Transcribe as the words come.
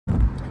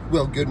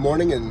Well, good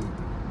morning and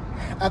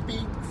happy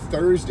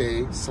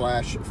Thursday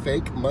 /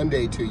 fake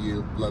Monday to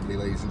you, lovely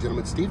ladies and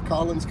gentlemen. Steve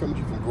Collins coming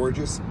to you from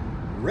gorgeous,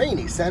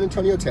 rainy San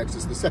Antonio,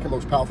 Texas, the second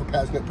most powerful,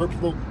 passionate,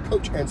 purposeful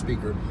coach and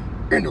speaker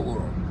in the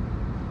world.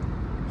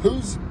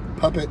 Whose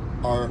puppet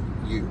are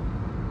you?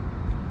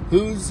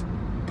 Whose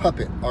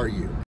puppet are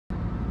you?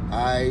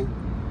 I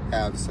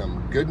have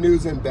some good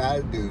news and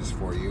bad news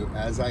for you,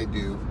 as I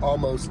do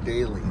almost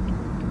daily.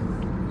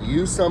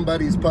 You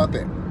somebody's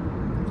puppet.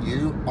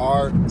 You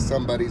are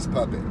somebody's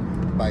puppet.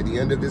 By the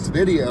end of this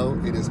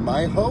video, it is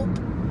my hope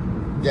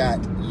that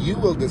you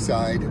will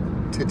decide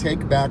to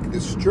take back the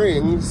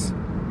strings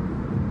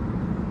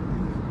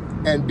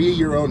and be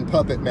your own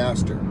puppet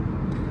master.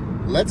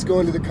 Let's go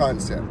into the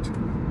concept.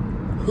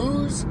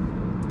 Whose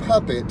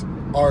puppet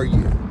are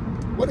you?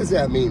 What does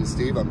that mean,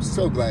 Steve? I'm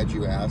so glad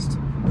you asked.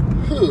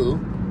 Who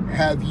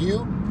have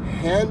you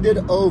handed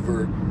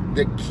over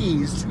the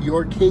keys to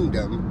your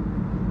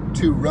kingdom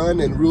to run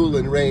and rule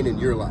and reign in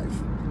your life?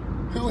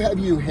 Who have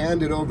you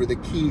handed over the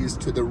keys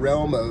to the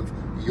realm of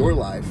your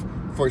life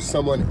for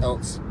someone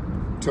else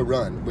to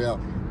run?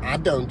 Well, I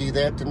don't do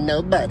that to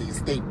nobody,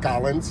 Steve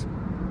Collins.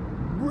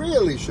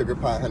 Really, Sugar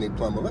Pie Honey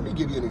Plum? Well, let me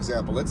give you an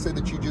example. Let's say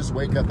that you just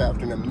wake up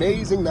after an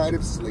amazing night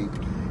of sleep.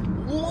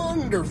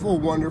 Wonderful,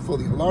 wonderful.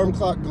 The alarm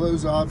clock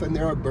goes off and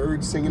there are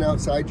birds singing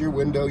outside your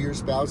window. Your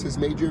spouse has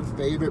made your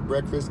favorite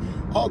breakfast.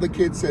 All the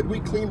kids said,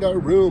 we cleaned our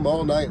room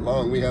all night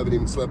long. We haven't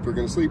even slept. We're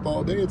going to sleep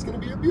all day. It's going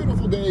to be a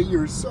beautiful day.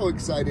 You're so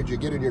excited. You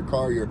get in your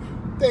car. Your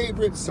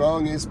favorite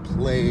song is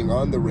playing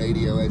on the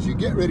radio as you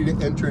get ready to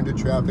enter into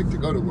traffic to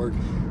go to work.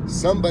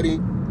 Somebody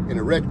in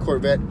a red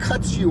Corvette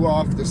cuts you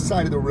off the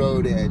side of the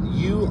road and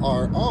you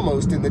are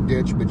almost in the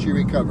ditch, but you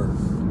recover.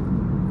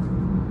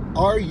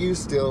 Are you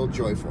still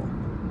joyful?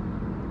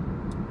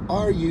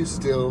 Are you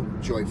still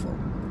joyful?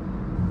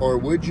 Or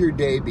would your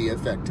day be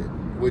affected?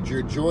 Would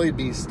your joy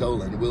be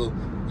stolen? Will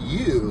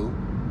you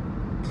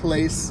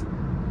place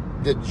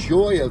the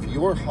joy of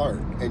your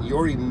heart and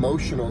your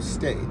emotional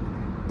state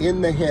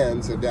in the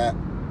hands of that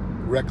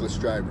reckless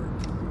driver?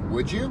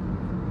 Would you?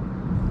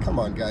 Come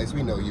on, guys,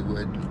 we know you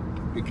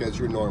would, because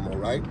you're normal,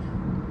 right?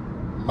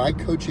 My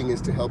coaching is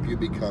to help you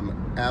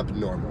become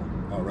abnormal,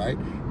 all right?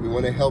 We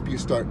want to help you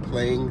start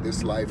playing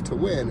this life to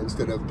win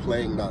instead of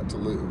playing not to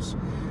lose.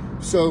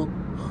 So,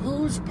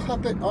 whose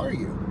puppet are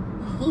you?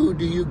 Who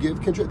do you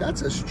give control?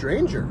 That's a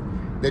stranger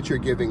that you're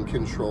giving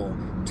control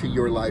to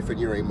your life and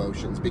your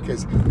emotions,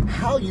 because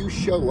how you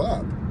show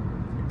up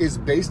is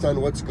based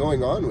on what's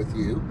going on with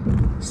you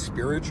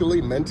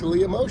spiritually,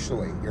 mentally,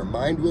 emotionally. Your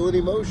mind, will, and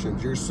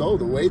emotions, your soul,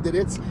 the way that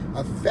it's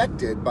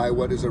affected by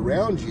what is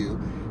around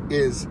you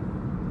is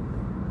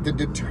the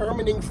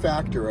determining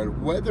factor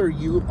on whether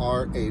you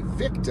are a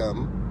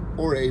victim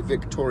or a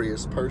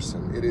victorious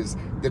person. It is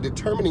the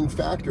determining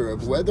factor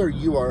of whether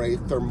you are a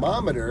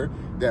thermometer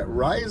that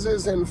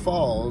rises and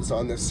falls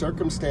on the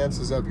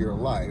circumstances of your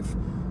life,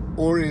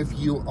 or if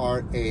you are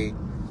a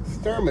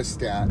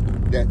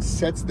thermostat that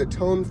sets the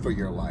tone for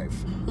your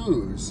life.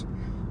 Whose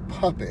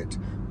puppet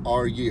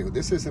are you?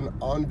 This is an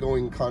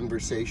ongoing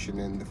conversation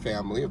in the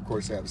family. Of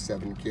course, I have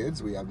 7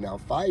 kids. We have now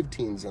 5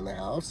 teens in the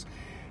house.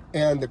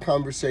 And the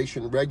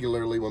conversation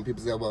regularly when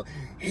people say, well,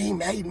 he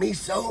made me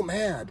so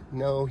mad.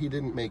 No, he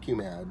didn't make you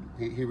mad.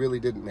 He really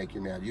didn't make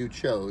you mad. You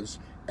chose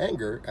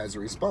anger as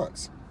a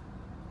response.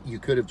 You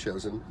could have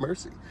chosen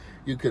mercy.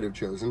 You could have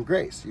chosen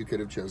grace. You could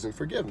have chosen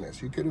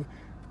forgiveness. You could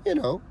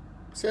have,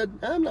 said,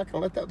 I'm not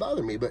going to let that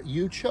bother me. But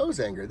you chose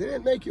anger. They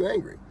didn't make you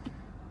angry.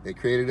 They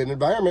created an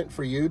environment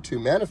for you to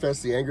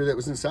manifest the anger that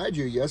was inside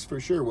you. Yes, for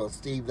sure. Well,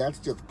 Steve, that's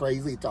just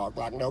crazy talk.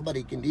 Like,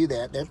 nobody can do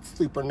that. That's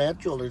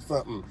supernatural or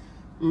something.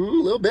 A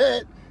little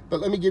bit, but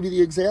let me give you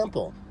the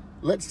example.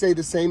 Let's say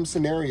the same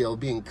scenario,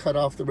 being cut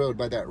off the road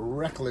by that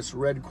reckless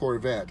red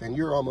Corvette, and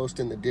you're almost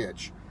in the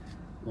ditch.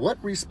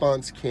 What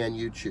response can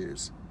you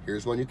choose?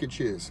 Here's one you could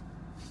choose.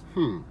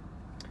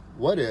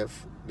 What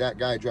if that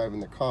guy driving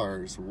the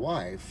car's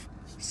wife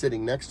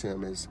sitting next to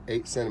him is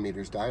 8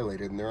 centimeters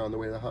dilated and they're on the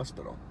way to the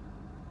hospital?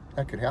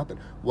 That could happen.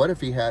 What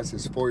if he has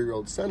his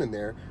 4-year-old son in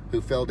there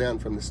who fell down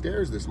from the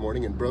stairs this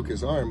morning and broke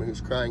his arm and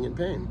who's crying in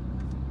pain?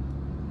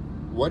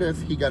 What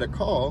if he got a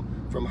call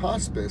from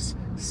hospice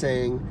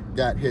saying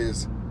that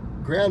his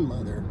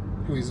grandmother,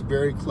 who he's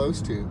very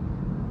close to,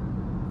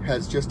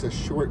 has just a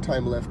short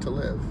time left to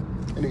live,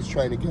 and he's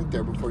trying to get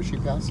there before she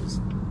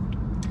passes?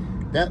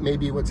 That may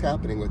be what's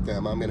happening with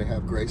them. I'm going to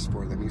have grace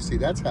for them. You see,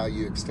 that's how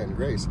you extend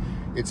grace.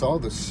 It's all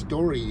the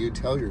story you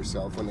tell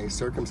yourself when a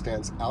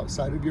circumstance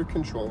outside of your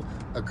control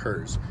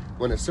occurs.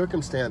 When a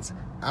circumstance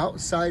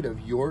outside of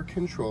your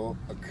control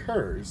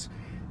occurs,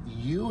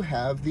 you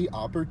have the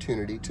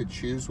opportunity to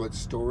choose what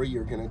story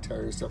you're going to tell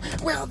yourself.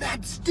 Well,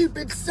 that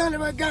stupid son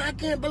of a gun, I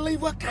can't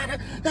believe what kind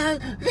of...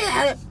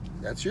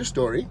 That's your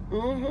story.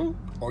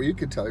 Or you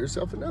could tell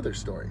yourself another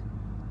story.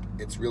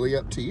 It's really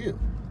up to you.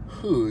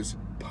 Whose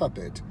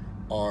puppet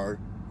are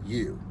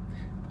you?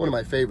 One of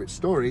my favorite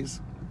stories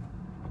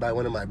by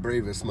one of my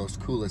bravest, most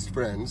coolest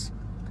friends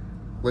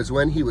was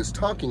when he was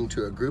talking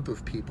to a group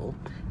of people,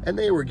 and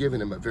they were giving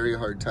him a very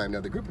hard time.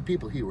 Now, the group of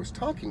people he was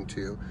talking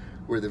to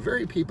were the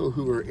very people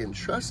who were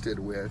entrusted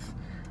with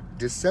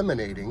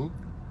disseminating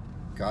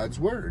God's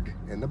word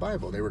in the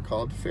Bible. They were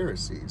called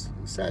Pharisees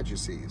and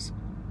Sadducees.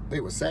 They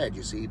were sad,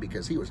 you see,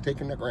 because he was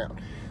taking the ground.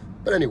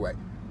 But anyway,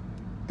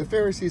 the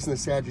Pharisees and the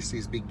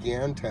Sadducees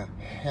began to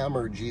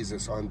hammer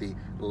Jesus on the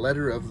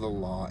letter of the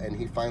law, and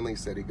he finally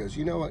said, he goes,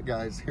 you know what,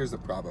 guys, here's the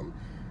problem.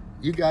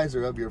 You guys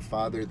are of your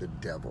father, the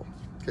devil,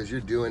 because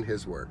you're doing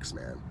his works,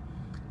 man.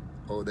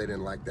 Oh, they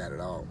didn't like that at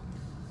all.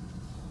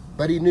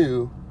 But he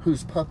knew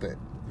whose puppet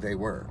they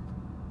were.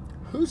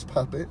 Whose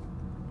puppet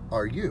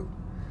are you?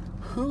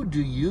 Who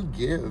do you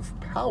give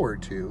power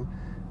to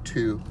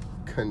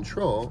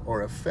control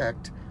or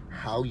affect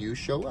how you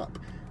show up?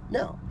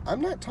 Now,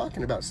 I'm not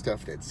talking about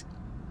stuff that's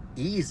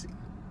easy.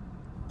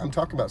 I'm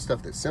talking about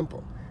stuff that's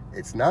simple.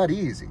 It's not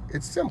easy.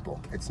 It's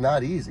simple. It's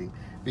not easy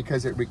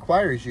because it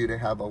requires you to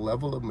have a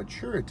level of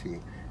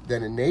maturity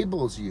that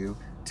enables you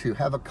to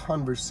have a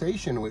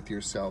conversation with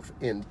yourself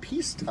in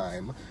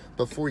peacetime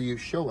before you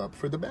show up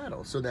for the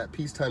battle. So that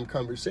peacetime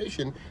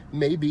conversation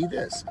may be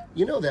this.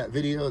 You know that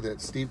video that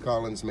Steve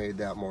Collins made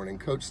that morning?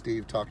 Coach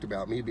Steve talked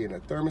about me being a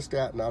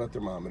thermostat, not a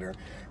thermometer.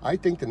 I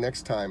think the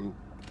next time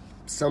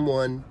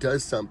someone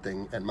does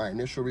something and my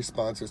initial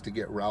response is to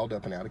get riled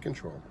up and out of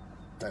control,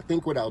 I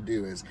think what I'll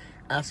do is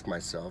ask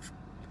myself,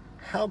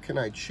 how can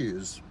I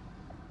choose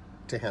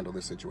to handle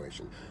this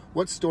situation?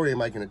 What story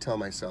am I going to tell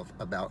myself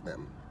about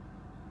them?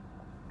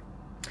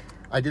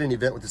 I did an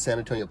event with the San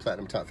Antonio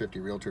Platinum Top 50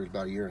 Realtors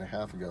about 1.5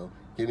 years ago,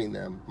 giving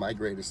them my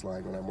greatest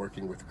line when I'm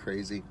working with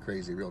crazy,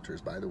 crazy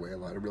realtors. By the way, a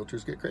lot of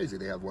realtors get crazy.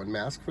 They have one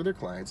mask for their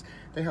clients.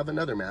 They have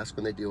another mask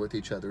when they deal with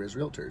each other as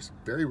realtors.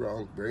 Very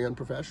wrong, very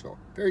unprofessional,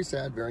 very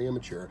sad, very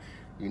immature.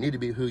 You need to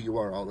be who you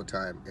are all the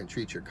time and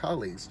treat your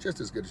colleagues just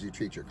as good as you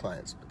treat your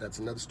clients. But that's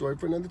another story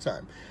for another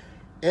time.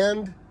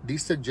 And the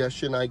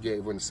suggestion I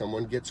gave when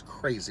someone gets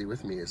crazy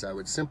with me is I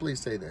would simply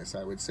say this.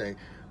 I would say,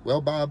 well,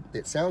 Bob,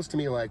 it sounds to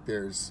me like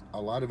there's a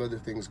lot of other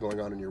things going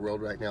on in your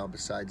world right now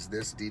besides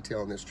this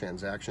detail in this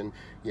transaction.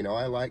 You know,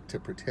 I like to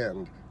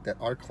pretend that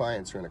our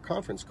clients are in a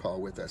conference call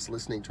with us,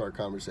 listening to our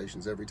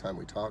conversations every time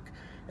we talk.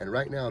 And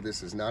right now,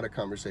 this is not a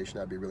conversation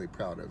I'd be really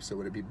proud of. So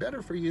would it be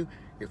better for you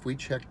if we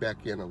checked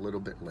back in a little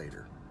bit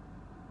later?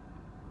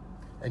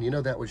 And you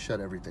know, that would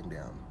shut everything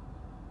down.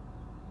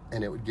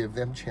 And it would give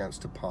them a chance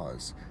to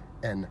pause.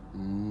 And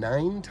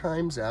 9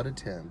 times out of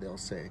 10, they'll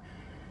say,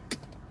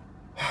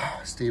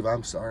 Steve,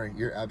 I'm sorry.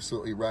 You're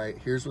absolutely right.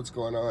 Here's what's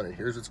going on, and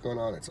here's what's going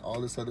on. It's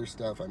all this other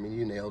stuff. I mean,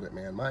 you nailed it,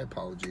 man. My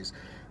apologies.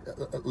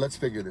 Let's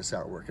figure this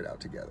out, work it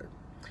out together.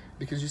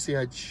 Because you see,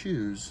 I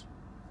choose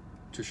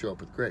to show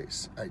up with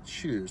grace. I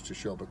choose to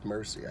show up with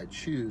mercy. I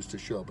choose to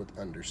show up with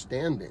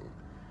understanding.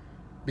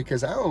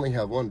 Because I only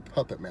have one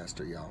puppet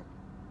master, y'all.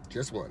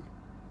 Just one.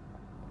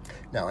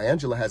 Now,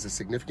 Angela has a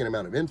significant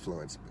amount of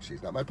influence, but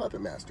she's not my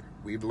puppet master.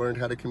 We've learned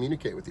how to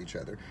communicate with each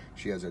other.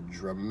 She has a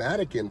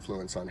dramatic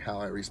influence on how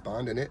I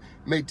respond, and it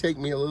may take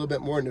me a little bit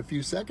more than a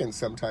few seconds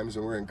sometimes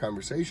when we're in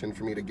conversation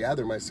for me to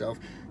gather myself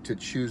to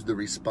choose the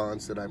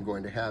response that I'm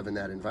going to have in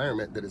that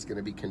environment that is going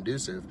to be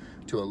conducive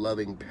to a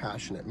loving,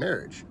 passionate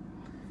marriage.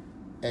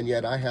 And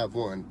yet I have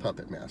one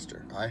puppet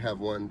master. I have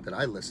one that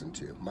I listen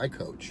to, my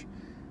coach,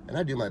 and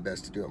I do my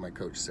best to do what my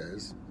coach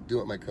says, do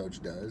what my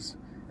coach does,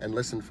 and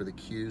listen for the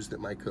cues that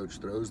my coach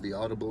throws, the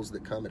audibles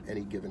that come at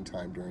any given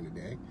time during the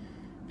day,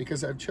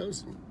 because I've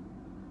chosen.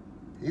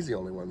 He's the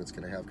only one that's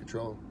going to have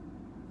control.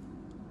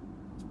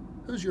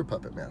 Who's your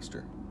puppet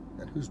master?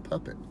 And whose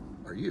puppet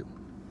are you?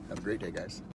 Have a great day, guys.